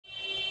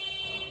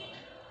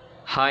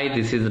Hi,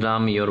 this is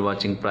Ram. You're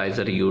watching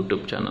Prizor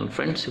YouTube channel.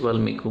 Friends, ఇవాళ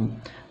మీకు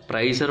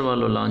pressure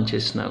వాళ్ళు launch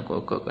చేసిన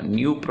ఒక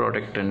న్యూ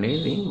ప్రోడక్ట్ అండి.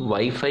 ఇది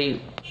వైఫై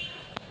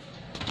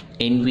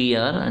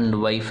ఎన్విఆర్ అండ్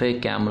వైఫై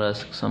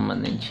కెమెరాస్కి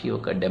సంబంధించి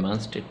ఒక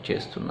డెమాన్స్ట్రేట్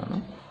చేస్తున్నాను.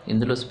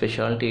 ఇందులో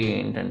స్పెషాలిటీ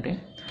ఏంటంటే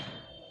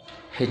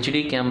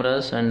హెచ్డి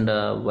కెమెరాస్ అండ్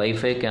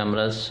వైఫై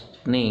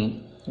కెమెరాస్ని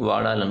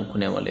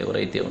వాడాలనుకునే వాళ్ళు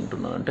ఎవరైతే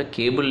ఉంటున్నారో అంటే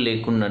కేబుల్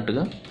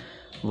లేకున్నట్టుగా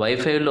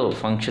వైఫైలో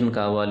ఫంక్షన్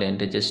కావాలి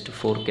అంటే జస్ట్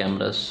 4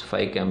 కెమెరాస్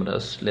 5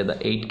 కెమెరాస్ లేదా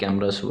 8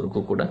 కెమెరాస్ వరకు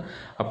కూడా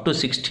అప్ టు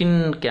 16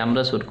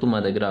 కెమెరాస్ వరకు మా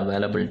దగ్గర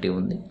అవైలబిలిటీ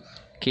ఉంది.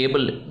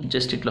 కేబుల్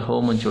జస్ట్ ఇట్లా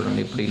హోమ్ అని చూడండి.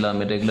 ఇప్పుడు ఇలా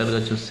మీరు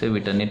రెగ్యులర్గా చూస్తే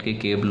వీటన్నిటికీ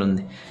కేబుల్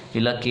ఉంది.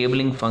 ఇలా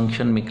కేబులింగ్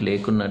ఫంక్షన్ మీకు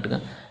లేకున్నట్టుగా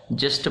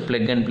జస్ట్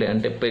ప్లగ్ అండ్ ప్లే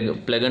అంటే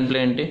ప్లగ్ అండ్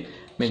ప్లే అంటే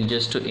మీకు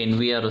జస్ట్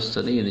ఎన్విఆర్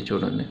వస్తుంది. ఇది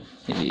చూడండి,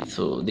 ఇది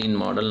సో దీని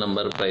మోడల్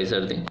నెంబర్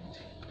ప్రైజర్ది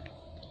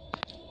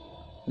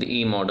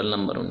ఈ మోడల్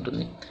నెంబర్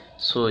ఉంటుంది.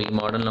 సో ఈ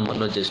మోడల్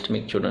నెంబర్లో జస్ట్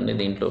మీకు చూడండి,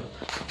 దీంట్లో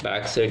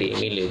బ్యాక్ సైడ్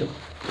ఏమీ లేదు.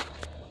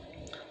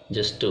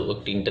 జస్ట్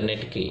ఒకటి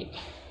ఇంటర్నెట్కి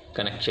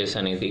కనెక్ట్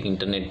చేశాను. ఇది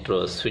ఇంటర్నెట్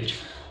స్విచ్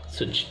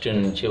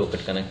నుంచి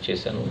ఒకటి కనెక్ట్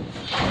చేశాను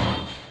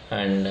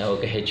అండ్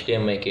ఒక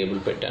హెచ్డిఎంఐ కేబుల్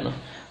పెట్టాను.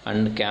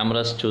 అండ్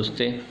కెమెరాస్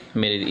చూస్తే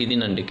మీరు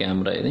ఇదినండి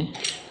కెమెరా,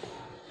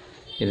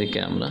 ఇది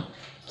కెమెరా.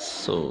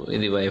 సో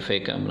ఇది వైఫై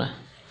కెమెరా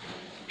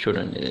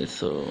చూడండి. ఇది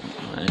సో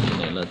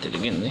యాంటీనా ఎలా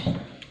తిరిగింది,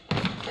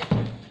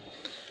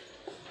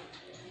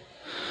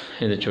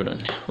 ఇది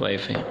చూడండి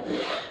వైఫై.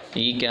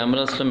 ఈ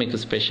కెమెరాస్లో మీకు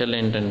స్పెషల్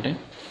ఏంటంటే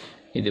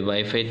ఇది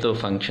వైఫైతో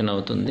ఫంక్షన్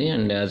అవుతుంది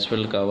అండ్ యాజ్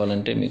వెల్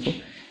కావాలంటే మీకు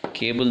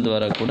కేబుల్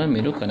ద్వారా కూడా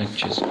మీరు కనెక్ట్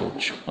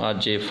చేసుకోవచ్చు.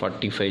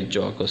 RJ45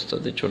 జాక్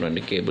వస్తుంది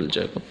చూడండి, కేబుల్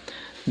జాక్,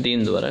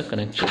 దీని ద్వారా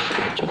కనెక్ట్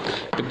చేసుకోవచ్చు.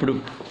 ఇప్పుడు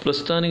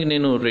ప్రస్తుతానికి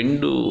నేను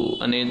రెండు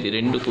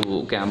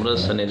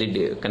కెమెరాస్ అనేది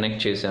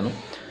కనెక్ట్ చేశాను.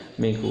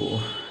 మీకు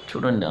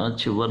చూడండి ఆ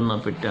చివరన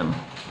పెట్టాను.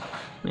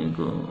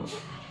 మీకు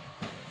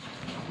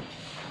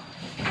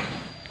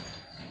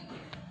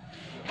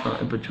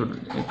ఇప్పుడు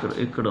చూడండి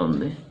ఇక్కడ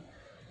ఉంది,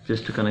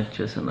 జస్ట్ కనెక్ట్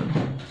చేశాను.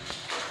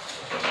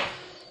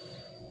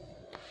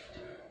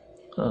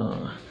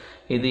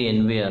 ఇది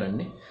ఎన్విఆర్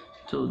అండి.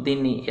 సో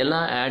దీన్ని ఎలా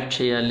యాడ్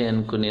చేయాలి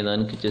అనుకునే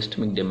దానికి జస్ట్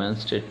మీకు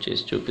డెమాన్స్ట్రేట్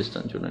చేసి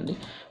చూపిస్తాను చూడండి.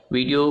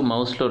 వీడియో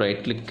మౌస్లో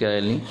రైట్ క్లిక్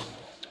చేయాలి,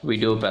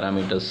 వీడియో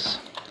పారామీటర్స్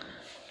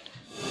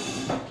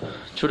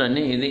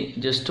చూడండి. ఇది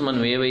జస్ట్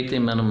మనం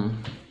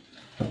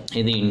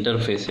ఇది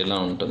ఇంటర్ఫేస్ ఎలా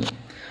ఉంటుంది.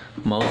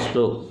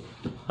 మౌస్లో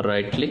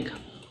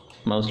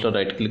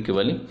రైట్ క్లిక్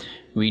ఇవ్వాలి,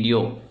 వీడియో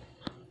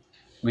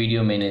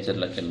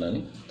మేనేజర్లోకి వెళ్ళాలి.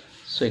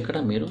 సో ఇక్కడ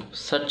మీరు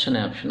సెర్చ్ అనే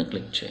ఆప్షన్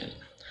క్లిక్ చేయాలి.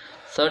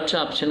 సెర్చ్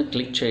ఆప్షన్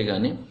క్లిక్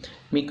చేయగానే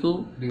మీకు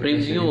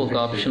ప్రివ్యూ ఒక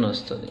ఆప్షన్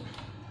వస్తుంది.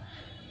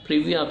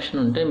 ప్రివ్యూ ఆప్షన్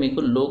ఉంటే మీకు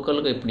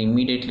లోకల్గా ఇప్పుడు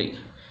ఇమ్మీడియట్లీ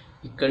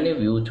ఇక్కడనే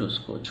వ్యూ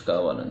చూసుకోవచ్చు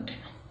కావాలంటే.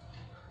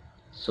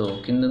 సో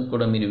కింద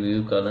కూడా మీరు వ్యూ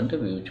కావాలంటే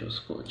వ్యూ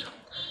చూసుకోవచ్చు.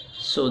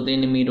 సో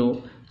దీన్ని మీరు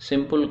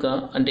సింపుల్గా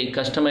అంటే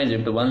కస్టమైజ్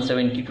ఇప్పుడు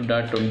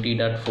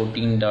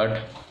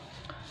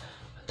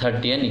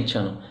 172.20.14.30 అని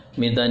ఇచ్చాను.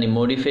 మీరు దాన్ని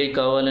మోడిఫై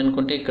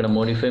కావాలనుకుంటే ఇక్కడ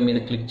మోడిఫై మీద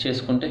క్లిక్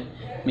చేసుకుంటే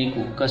మీకు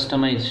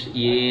కస్టమైజ్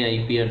ఏ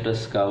ఐపీ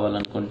అడ్రస్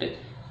కావాలనుకుంటే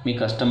మీ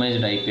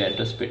కస్టమైజ్డ్ ఐపీ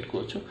అడ్రస్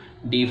పెట్టుకోవచ్చు.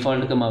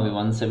 డిఫాల్ట్గా మావి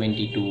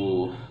 172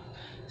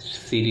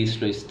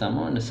 సిరీస్లో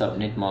ఇస్తాము అండ్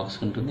సబ్నెట్ మార్క్స్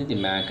ఉంటుంది. ఇది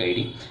మ్యాక్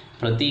ఐడి.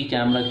 ప్రతి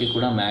కెమెరాకి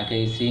కూడా Mac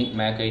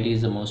ID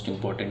is the most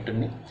important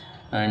అండి.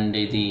 అండ్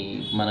ఇది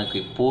మనకి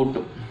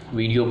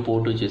వీడియో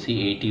పోర్ట్ వచ్చేసి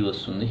 80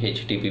 వస్తుంది,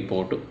 హెచ్టిపి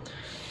పోర్టు.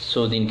 సో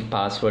దీనికి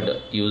పాస్వర్డ్,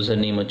 యూజర్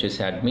నేమ్ వచ్చేసి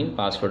అడ్మిన్,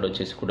 పాస్వర్డ్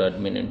వచ్చేసి కూడా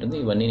అడ్మిన్ ఉంటుంది.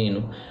 ఇవన్నీ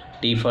నేను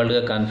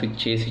డిఫాల్ట్గా కాన్ఫిగ్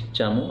చేసి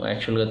ఇచ్చాము.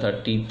 యాక్చువల్గా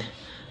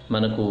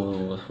మనకు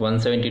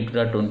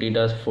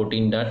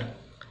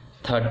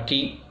 172.20.14.30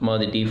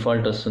 మాది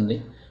డిఫాల్ట్ వస్తుంది.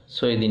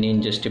 సో ఇది నేను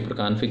జస్ట్ ఇప్పుడు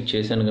కాన్ఫిగ్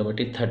చేశాను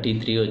కాబట్టి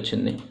 33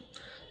 వచ్చింది.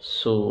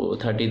 సో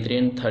 33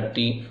 అండ్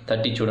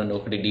 30 చూడండి,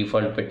 ఒకటి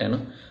డిఫాల్ట్ పెట్టాను,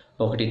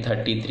 ఒకటి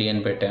 33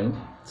 అని పెట్టాను.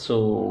 సో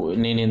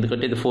నేను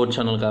ఎందుకంటే ఇది 4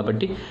 ఛానల్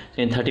కాబట్టి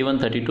నేను 31,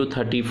 32,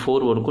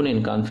 34 వరకు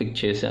నేను కాన్ఫిగ్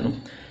చేశాను.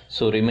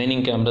 సో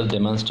రిమైనింగ్ కెమెరాస్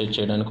డెమాన్స్ట్రేట్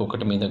చేయడానికి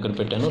ఒకటి మీ దగ్గర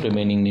పెట్టాను,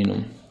 రిమైనింగ్ నేను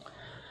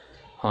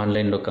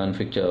ఆన్లైన్లో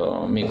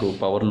మీకు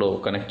పవర్లో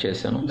కనెక్ట్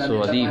చేశాను. సో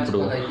అది ఇప్పుడు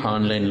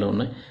ఆన్లైన్లో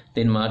ఉన్నాయి.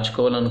 దీన్ని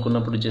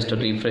మార్చుకోవాలనుకున్నప్పుడు జస్ట్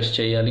రిఫ్రెష్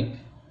చేయాలి.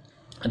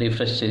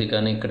 రిఫ్రెష్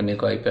చేయగానే ఇక్కడ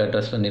మీకు ఐపీ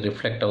అడ్రస్లన్నీ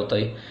రిఫ్లెక్ట్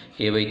అవుతాయి,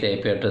 ఏవైతే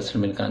ఐపీ అడ్రస్లు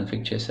మీరు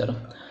కాన్ఫిగ్ చేశారో.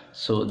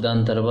 సో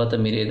దాని తర్వాత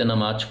మీరు ఏదైనా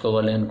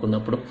మార్చుకోవాలి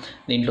అనుకున్నప్పుడు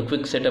దీంట్లో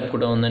క్విక్ సెటప్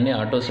కూడా ఉందండి.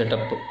 ఆటో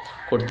సెటప్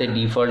కొడితే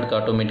డిఫాల్ట్గా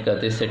ఆటోమేటిక్గా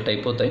అదే సెట్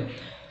అయిపోతాయి.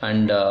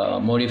 అండ్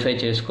మోడిఫై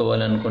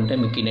చేసుకోవాలనుకుంటే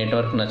మీకు ఈ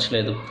నెట్వర్క్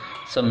నచ్చలేదు,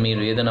 సో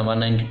మీరు ఏదైనా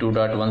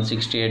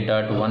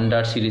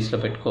 192.168.1. సిరీస్లో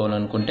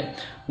పెట్టుకోవాలనుకుంటే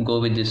go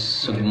with this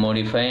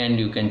modify and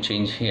you can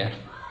change here.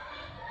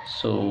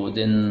 So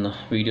then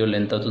video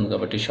length అవుతుంది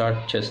కాబట్టి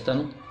షార్ట్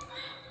చేస్తాను.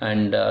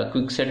 And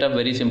quick setup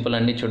very simple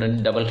అండి. చూడండి,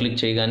 డబల్ క్లిక్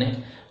చేయగానే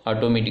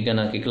ఆటోమేటిక్గా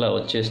నాకు ఇట్లా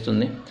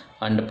వచ్చేస్తుంది.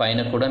 అండ్ పైన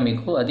కూడా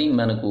మీకు అది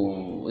మనకు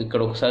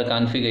ఇక్కడ ఒకసారి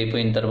కాన్ఫిగ్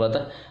అయిపోయిన తర్వాత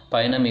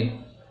పైన మీకు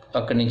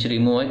అక్కడి నుంచి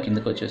రిమూవ్ అయ్యి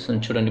కిందకి వచ్చేస్తుంది.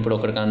 చూడండి, ఇప్పుడు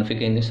ఒకటి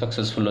కాన్ఫిగ్ అయింది,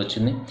 సక్సెస్ఫుల్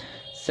వచ్చింది.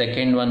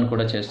 సెకండ్ వన్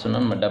కూడా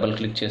చేస్తున్నాను, డబల్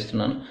క్లిక్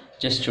చేస్తున్నాను,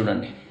 జస్ట్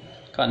చూడండి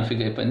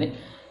కాన్ఫిగ్ అయిపోయింది,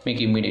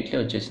 మీకు ఇమ్మీడియట్లీ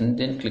వచ్చేసింది.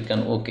 Then click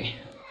on okay.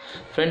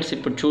 Friends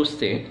ఇప్పుడు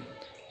చూస్తే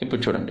ఇప్పుడు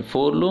చూడండి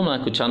 4లో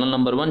నాకు ఛానల్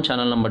నెంబర్ 1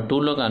 ఛానల్ నెంబర్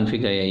 2లో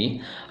కాన్ఫిగ్ అయ్యాయి.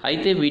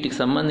 అయితే వీటికి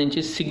సంబంధించి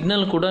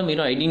సిగ్నల్ కూడా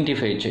మీరు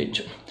ఐడెంటిఫై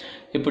చేయొచ్చు.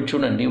 ఇప్పుడు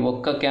చూడండి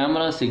ఒక్క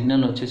కెమెరా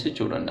సిగ్నల్ వచ్చేసి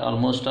చూడండి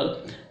ఆల్మోస్ట్ ఆల్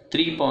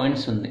 3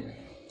 పాయింట్స్ ఉంది.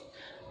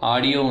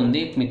 ఆడియో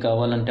ఉంది, మీకు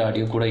కావాలంటే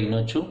ఆడియో కూడా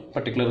వినొచ్చు.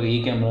 పర్టికులర్గా ఈ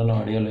కెమెరాలో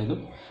ఆడియో లేదు,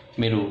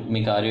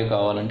 మీకు ఆడియో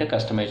కావాలంటే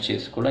కస్టమైజ్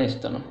చేసి కూడా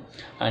ఇస్తాను.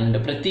 అండ్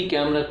ప్రతి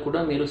కెమెరాకి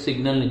కూడా మీరు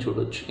సిగ్నల్ని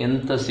చూడొచ్చు,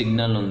 ఎంత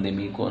సిగ్నల్ ఉంది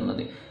మీకు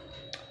అన్నది.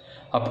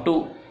 అప్ టు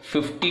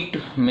 50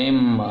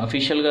 మేము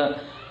అఫీషియల్గా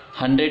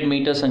 100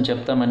 మీటర్స్ అని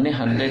చెప్తామండి.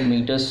 100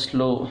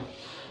 మీటర్స్లో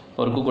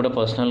వరకు కూడా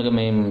పర్సనల్గా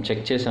మేము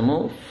చెక్ చేసాము,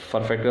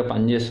 పర్ఫెక్ట్గా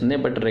పనిచేస్తుంది.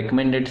 బట్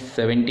రికమెండెడ్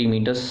 70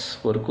 మీటర్స్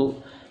వరకు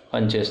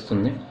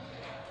పనిచేస్తుంది.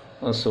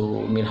 సో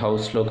మీరు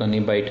హౌస్లో కానీ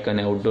బయట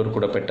కానీ అవుట్డోర్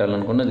కూడా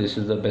పెట్టాలనుకున్నా this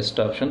is the best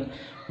option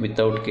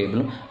without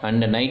cable.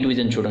 And night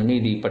vision చూడండి,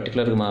 ఇది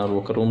పర్టికులర్గా మా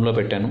ఒక రూమ్లో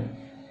పెట్టాను,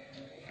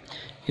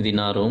 ఇది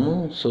నా రూము.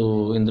 సో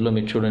ఇందులో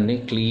మీరు చూడండి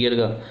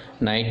క్లియర్గా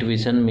నైట్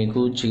విజన్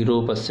మీకు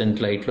 0%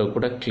 లైట్లో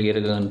కూడా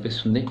క్లియర్గా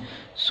అనిపిస్తుంది.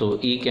 సో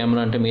ఈ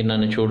కెమెరా అంటే మీరు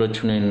నన్ను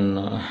చూడొచ్చు, నేను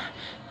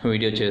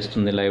వీడియో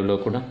చేస్తుంది లైవ్లో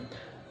కూడా.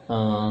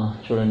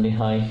 చూడండి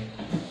హాయ్.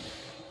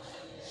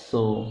 సో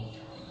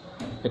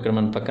ఇక్కడ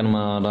మన పక్కన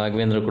మా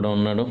రాఘవేంద్ర కూడా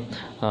ఉన్నాడు.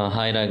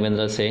 Hi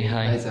Raghavendra, say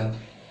hi.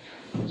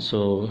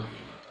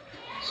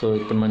 So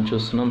ఇప్పుడు మనం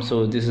చూస్తున్నాం. సో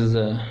దిస్ ఈజ్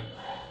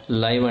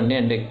లైవ్ అండి,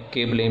 అంటే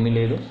కేబుల్ ఏమీ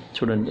లేదు.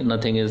 చూడండి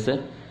నథింగ్ ఈజ్ ద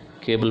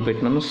కేబుల్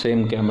పెట్టినాను,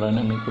 సేమ్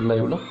కెమెరానే మీకు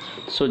లైవ్లో.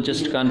 సో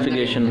జస్ట్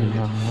కాన్ఫిగరేషన్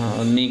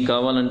నీకు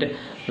కావాలంటే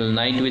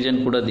నైట్ విజన్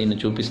కూడా దీన్ని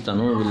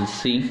చూపిస్తాను, విల్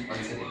సీ.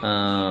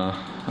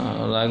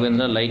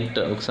 రాఘవేంద్ర లైట్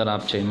ఒకసారి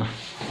of చేయమా.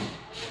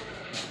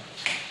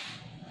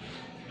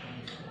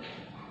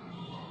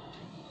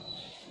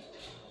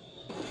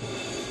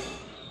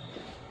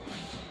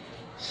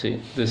 See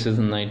this is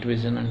night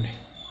vision అండి.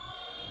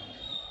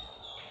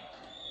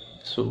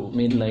 సో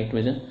మీరు లైట్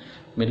విజన్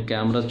మీరు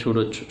కెమెరా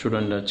చూడొచ్చు,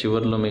 చూడండి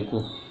చివరిలో మీకు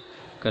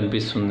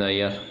కనిపిస్తుంది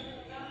ఐఆర్.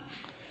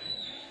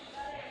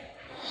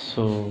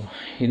 సో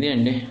ఇది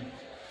అండి.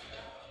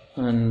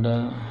 అండ్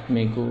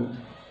మీకు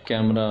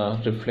కెమెరా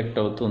రిఫ్లెక్ట్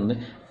అవుతుంది.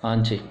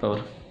 ఆన్ చేయి,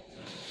 పవర్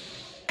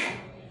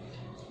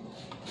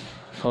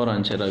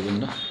ఆన్ చేయి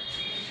రాఘవేంద్ర.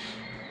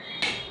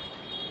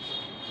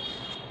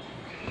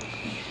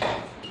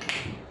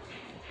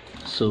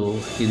 సో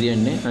ఇది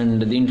అండి.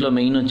 అండ్ దీంట్లో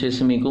మెయిన్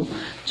వచ్చేసి మీకు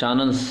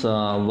ఛానల్స్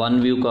 1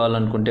 వ్యూ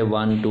కావాలనుకుంటే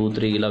 1, 2,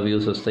 3 ఇలా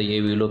వ్యూస్ వస్తాయి, ఏ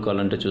వ్యూలో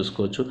కావాలంటే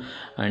చూసుకోవచ్చు.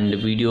 అండ్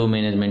వీడియో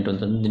మేనేజ్మెంట్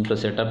ఉంటుంది దీంట్లో.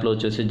 సెటప్లో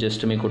వచ్చేసి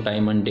జస్ట్ మీకు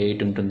టైం అండ్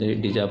డేట్ ఉంటుంది,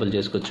 డిజేబుల్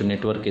చేసుకోవచ్చు.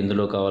 నెట్వర్క్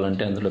ఎందులో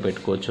కావాలంటే అందులో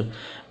పెట్టుకోవచ్చు.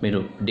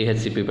 మీరు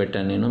డిహెచ్సిపి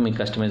పెట్టాను నేను, మీకు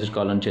కస్టమైజ్డ్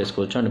కావాలని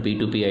చేసుకోవచ్చు. అండ్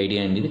P2P ఐడి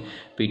అండి, ఇది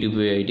P2P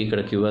ఐడి.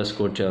 ఇక్కడ క్యూఆర్స్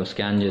కోడ్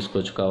స్కాన్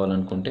చేసుకోవచ్చు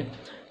కావాలనుకుంటే,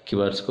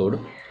 క్యూఆర్స్ కోడ్.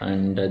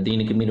 అండ్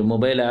దీనికి మీరు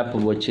మొబైల్ యాప్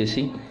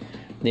వచ్చేసి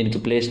దీనికి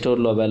ప్లే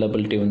స్టోర్లో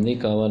అవైలబిలిటీ ఉంది,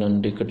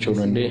 కావాలంటే ఇక్కడ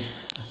చూడండి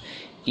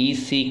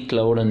ఈసీ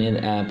క్లౌడ్ అనేది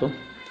యాప్.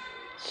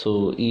 సో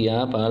ఈ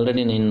యాప్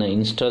ఆల్రెడీ నేను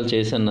ఇన్స్టాల్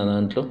చేశాను నా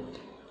దాంట్లో.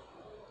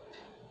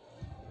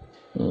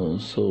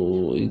 సో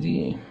ఇది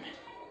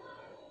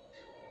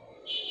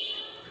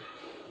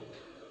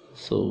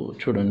సో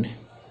చూడండి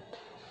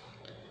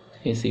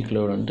ఈసీ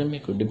క్లౌడ్ అంటే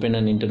మీకు డిపెండ్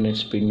ఆన్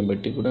ఇంటర్నెట్ స్పీడ్ని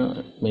బట్టి కూడా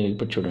మీరు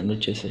ఇప్పుడు చూడండి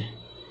వచ్చేసాయి.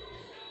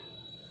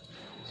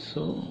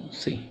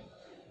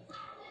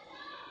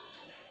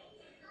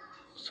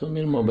 సో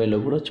మీరు మొబైల్లో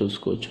కూడా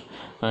చూసుకోవచ్చు.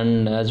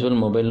 అండ్ యాజ్ వెల్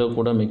మొబైల్లో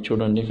కూడా మీకు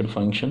చూడండి ఇక్కడ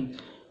ఫంక్షన్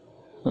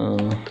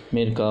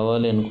మీరు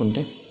కావాలి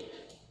అనుకుంటే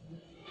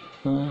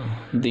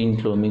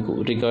దీంట్లో మీకు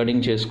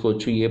రికార్డింగ్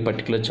చేసుకోవచ్చు. ఏ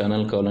పర్టికులర్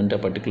ఛానల్ కావాలంటే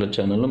ఆ పర్టికులర్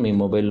ఛానల్లో మీ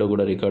మొబైల్లో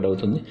కూడా రికార్డ్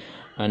అవుతుంది.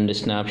 అండ్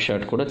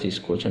స్నాప్షాట్ కూడా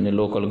తీసుకోవచ్చు అండి,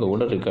 లోకల్గా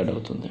కూడా రికార్డ్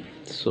అవుతుంది.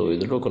 సో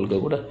ఇది లోకల్గా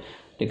కూడా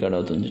రికార్డ్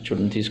అవుతుంది.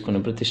 చూడండి తీసుకునే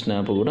ప్రతి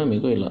స్నాప్ కూడా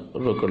మీకు ఇలా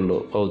లోకల్లో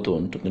అవుతూ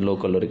ఉంటుంది,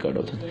 లోకల్లో రికార్డ్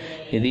అవుతుంది.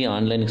 ఇది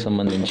ఆన్లైన్కి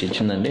సంబంధించి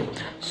ఇచ్చిందండి.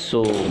 సో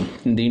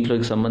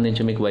దీంట్లోకి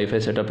సంబంధించి మీకు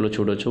వైఫై సెటప్లో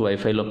చూడవచ్చు.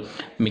 వైఫైలో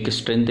మీకు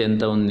స్ట్రెంత్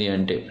ఎంత ఉంది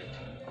అంటే,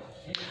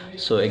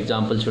 సో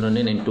ఎగ్జాంపుల్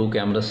చూడండి నేను 2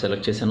 కెమెరాస్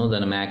సెలెక్ట్ చేశాను,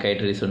 దాని మ్యాక్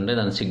ఐటరీస్ ఉండే,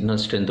 దాని సిగ్నల్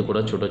స్ట్రెంత్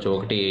కూడా చూడవచ్చు.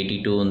 ఒకటి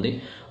 82 ఉంది,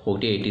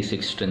 ఒకటి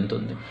 86 స్ట్రెంత్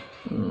ఉంది.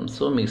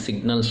 సో మీకు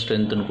సిగ్నల్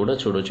స్ట్రెంత్ను కూడా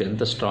చూడవచ్చు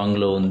ఎంత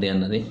స్ట్రాంగ్లో ఉంది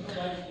అన్నది.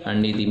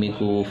 అండ్ ఇది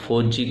మీకు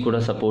 4G కూడా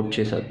సపోర్ట్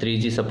చేశారు,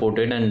 3G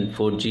supported and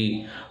 4G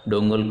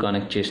డొంగల్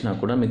connect చేసినా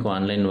కూడా మీకు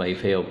ఆన్లైన్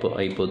వైఫై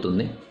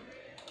అయిపోతుంది.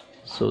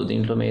 సో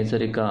దీంట్లో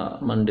మేజర్గా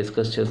మనం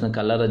డిస్కస్ చేసిన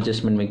కలర్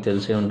అడ్జస్ట్మెంట్ మీకు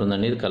తెలిసే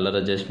ఉంటుందండి. ఇది కలర్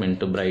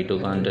అడ్జస్ట్మెంట్ బ్రైట్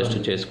కాంట్రాస్ట్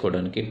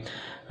చేసుకోవడానికి.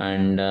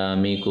 అండ్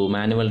మీకు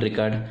మాన్యువల్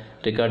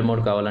రికార్డ్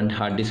మోడ్ కావాలంటే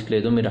హార్డ్ డిస్క్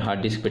లేదు, మీరు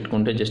హార్డ్ డిస్క్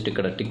పెట్టుకుంటే జస్ట్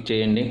ఇక్కడ టిక్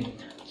చేయండి.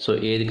 సో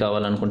ఏది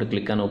కావాలనుకుంటే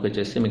క్లిక్ అని ఓకే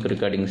చేస్తే మీకు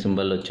రికార్డింగ్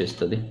సింబల్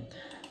వచ్చేస్తుంది.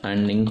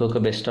 అండ్ ఇంకొక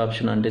బెస్ట్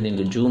ఆప్షన్ అంటే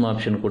దీనికి జూమ్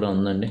ఆప్షన్ కూడా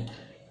ఉందండి.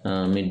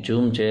 మీరు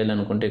జూమ్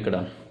చేయాలనుకుంటే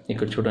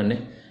ఇక్కడ చూడండి,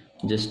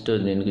 జస్ట్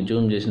దీనికి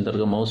జూమ్ చేసిన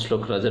తర్వాత మౌస్లో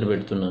క్రజర్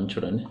పెడుతున్నాను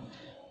చూడండి.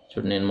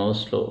 నేను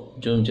మౌస్లో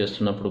జూమ్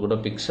చేస్తున్నప్పుడు కూడా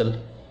పిక్సెల్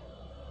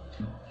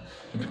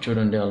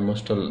చూడండి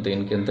ఆల్మోస్ట్ ఆల్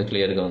దీనికి ఎంత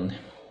క్లియర్గా ఉంది.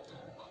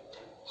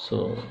 సో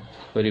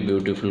వెరీ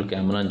బ్యూటిఫుల్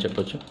కెమెరా అని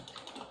చెప్పొచ్చు.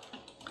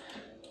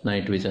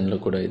 నైట్ విజన్లో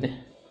కూడా ఇది.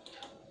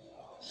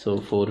 So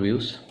 4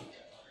 views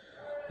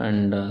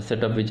and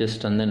setup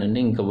just అందేనండి.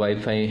 ఇంకా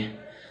వైఫై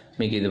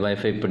మీకు ఇది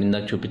వైఫై ఇప్పుడు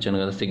ఇందాక చూపించాను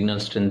కదా,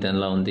 సిగ్నల్ స్ట్రెంత్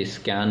ఎలా ఉంది,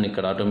 స్కాన్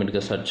ఇక్కడ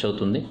ఆటోమేటిక్గా సెర్చ్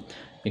అవుతుంది.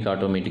 మీకు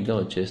ఆటోమేటిక్గా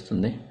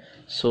వచ్చేస్తుంది.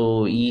 So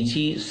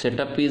easy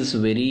setup is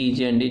very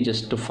easy అండి.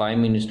 జస్ట్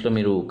 5 minutesలో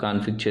మీరు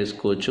కాన్ఫిగ్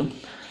చేసుకోవచ్చు.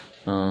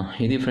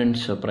 ఇది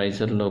ఫ్రెండ్స్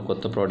ప్రైజర్లో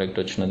కొత్త ప్రోడక్ట్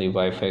వచ్చినది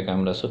wifi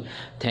cameras.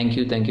 Thank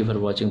you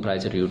for watching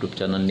pressure YouTube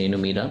channel. నేను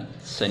మీరా,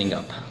 సైనింగ్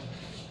అప్.